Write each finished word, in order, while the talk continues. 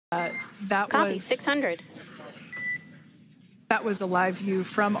That Copy, was 600. That was a live view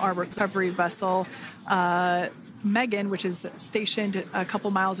from our recovery vessel, Megan, which is stationed a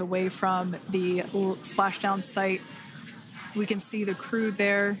couple miles away from the splashdown site. We can see the crew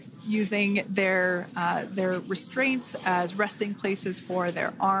there using their restraints as resting places for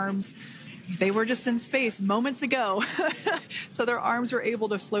their arms. They were just in space moments ago, so their arms were able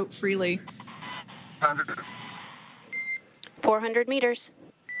to float freely. 400 meters.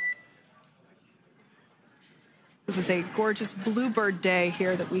 This is a gorgeous bluebird day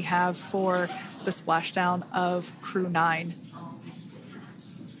here that we have for the splashdown of Crew 9.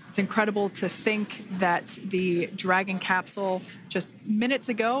 It's incredible to think that the Dragon capsule just minutes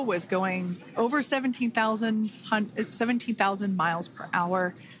ago was going over 17,000 miles per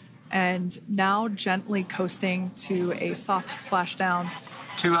hour and now gently coasting to a soft splashdown.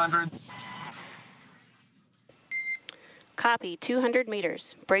 200. Copy, 200 meters.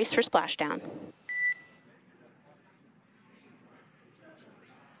 Brace for splashdown.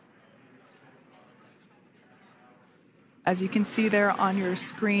 As you can see there on your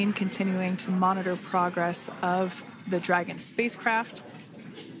screen, continuing to monitor progress of the Dragon spacecraft.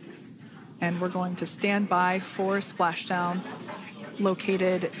 And we're going to stand by for splashdown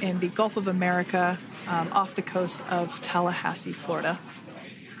located in the Gulf of America off the coast of Tallahassee, Florida.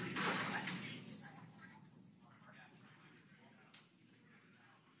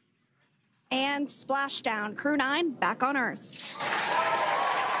 And splashdown, Crew 9 back on Earth.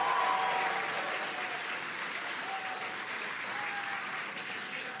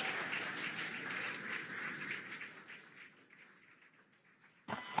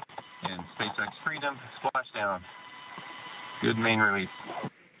 And SpaceX Freedom, splashdown. Good main release.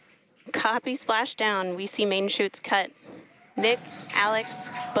 Copy, splashdown. We see main chutes cut. Nick, Alex,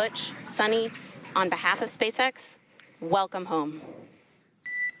 Butch, Sunny, on behalf of SpaceX, welcome home.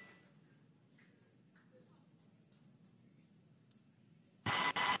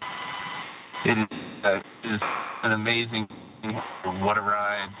 It is an amazing, what a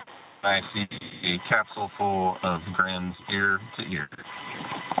ride. I see a capsule full of grins ear to ear.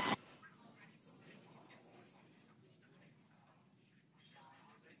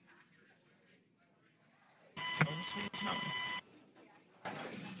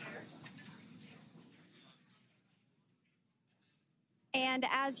 And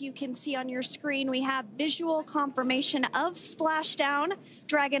as you can see on your screen, we have visual confirmation of splashdown.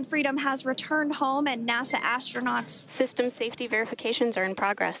 Dragon Freedom has returned home and NASA astronauts. System safety verifications are in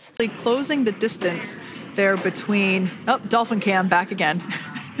progress. Closing the distance there between, Dolphin Cam back again.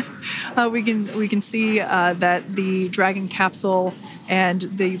 We can see that the Dragon capsule and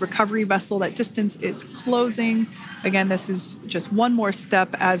the recovery vessel, that distance is closing. Again, this is just one more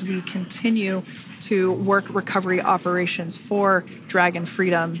step as we continue to work recovery operations for Dragon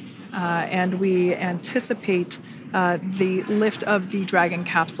Freedom. And we anticipate the lift of the Dragon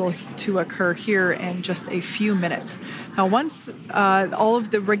capsule to occur here in just a few minutes. Now, once all of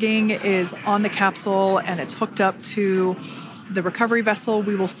the rigging is on the capsule and it's hooked up to the recovery vessel,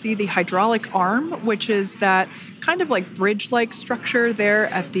 we will see the hydraulic arm, which is that kind of like bridge-like structure there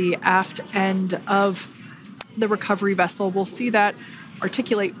at the aft end of the recovery vessel. We'll see that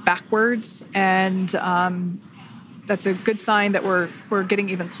articulate backwards, and that's a good sign that we're getting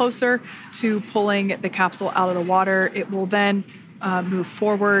even closer to pulling the capsule out of the water. It will then move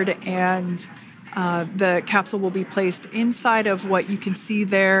forward, and the capsule will be placed inside of what you can see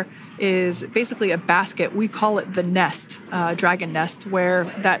there is basically a basket. We call it the nest, Dragon nest, where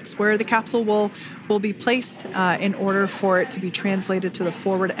that's where the capsule will be placed in order for it to be translated to the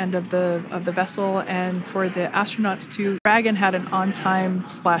forward end of the vessel and for the astronauts to. Dragon had an on-time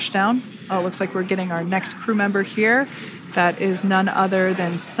splashdown. It looks like we're getting our next crew member here. That is none other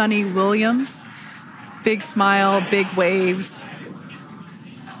than Sunny Williams. Big smile, big waves.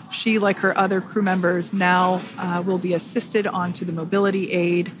 She, like her other crew members, now will be assisted onto the mobility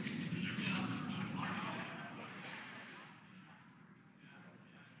aid.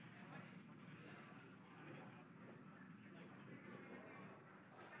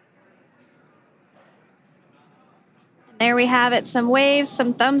 There we have it, some waves,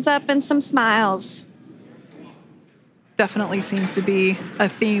 some thumbs up, and some smiles. Definitely seems to be a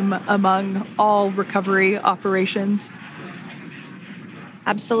theme among all recovery operations.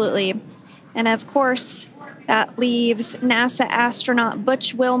 Absolutely. And of course, that leaves NASA astronaut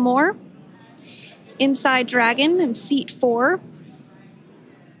Butch Wilmore inside Dragon in seat 4.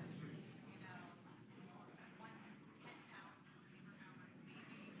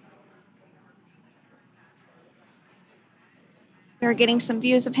 We're getting some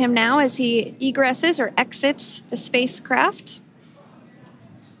views of him now as he egresses or exits the spacecraft.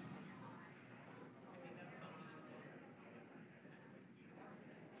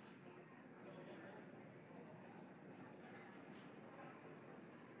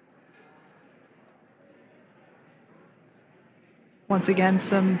 Once again,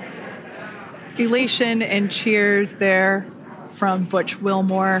 some elation and cheers there from Butch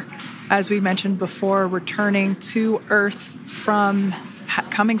Wilmore. As we mentioned before, returning to Earth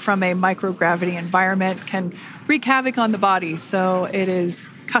coming from a microgravity environment can wreak havoc on the body. So it is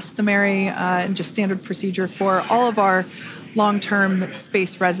customary and just standard procedure for all of our long-term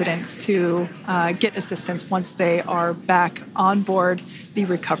space residents to get assistance once they are back on board the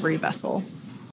recovery vessel.